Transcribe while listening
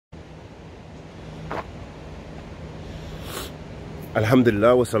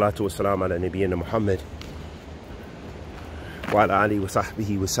Alhamdulillah wa salatu wa salam ala nabiyyina Muhammad wa ala alihi wa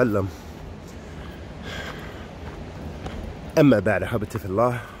sahbihi wa sallam. أما بعد أحبتي في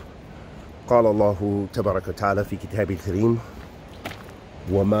الله قال الله تبارك وتعالى في كتابه الكريم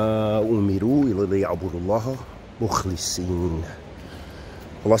وما أمروا إلا ليعبدوا الله مخلصين.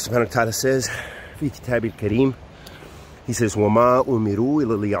 Allah subhanahu wa ta'ala says في كتابه الكريم, He says وما أمروا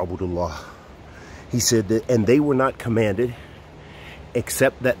إلا ليعبدوا الله. He said that, and they were not commanded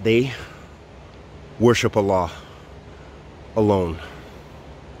except that they worship Allah alone.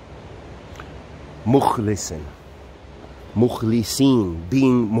 Mukhlisin. Mukhlisin,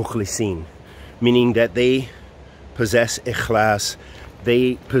 being mukhlisin, meaning that they possess ikhlas,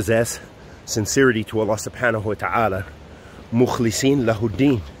 they possess sincerity to Allah subhanahu wa ta'ala. Mukhlisin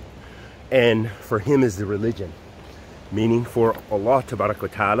lahuddin, and for Him is the religion, meaning for Allah tabarak wa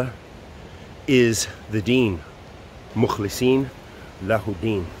ta'ala is the deen. Mukhlisin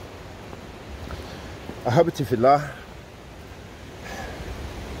lahuddin. Ahabati fillah,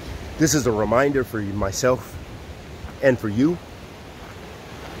 this is a reminder for myself and for you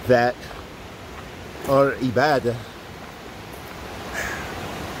that our ibadah,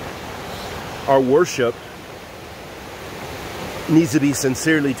 our worship, needs to be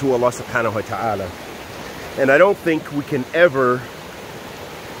sincerely to Allah subhanahu wa ta'ala. And I don't think we can ever,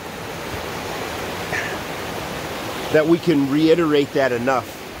 that we can reiterate that enough,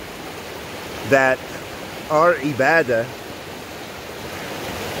 that our ibadah,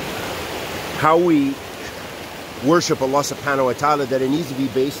 how we worship Allah subhanahu wa ta'ala, that it needs to be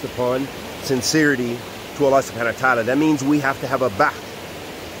based upon sincerity to Allah subhanahu wa ta'ala. That means we have to have a bahth.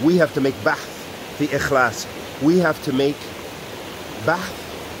 We have to make bahth fi ikhlas. We have to make bahth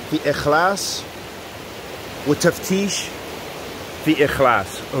fi ikhlas wa taftish fi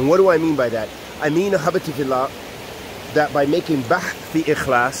ikhlas. And what do I mean by that? I mean, ahabati fillah, that by making bahth fi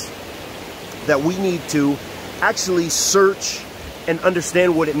ikhlas, that we need to actually search and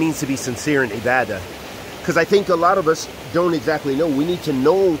understand what it means to be sincere in ibadah. Because I think a lot of us don't exactly know. We need to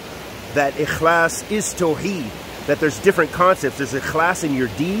know that ikhlas is tawheed, that there's different concepts. There's ikhlas in your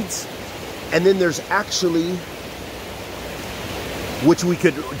deeds, and then there's actually, which we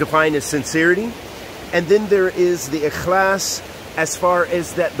could define as sincerity, and then there is the ikhlas as far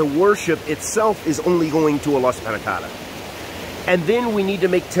as that the worship itself is only going to Allah subhanahu wa ta'ala. And then we need to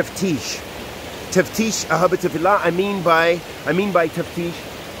make taftish. Taftish, ahabati fillah, I mean by taftish,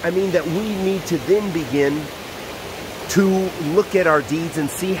 I mean that we need to then begin to look at our deeds and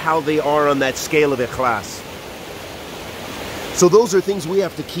see how they are on that scale of ikhlas. So those are things we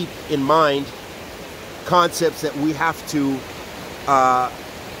have to keep in mind, concepts that we have to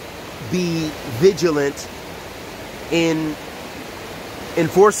be vigilant in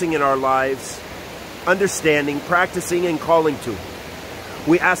enforcing in our lives, understanding, practicing, and calling to.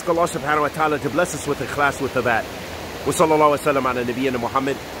 We ask Allah subhanahu wa ta'ala to bless us with ikhlas, with thabat. وصلى الله وسلم على نبينا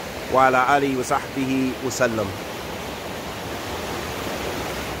محمد وعلى آله وصحبه وسلم.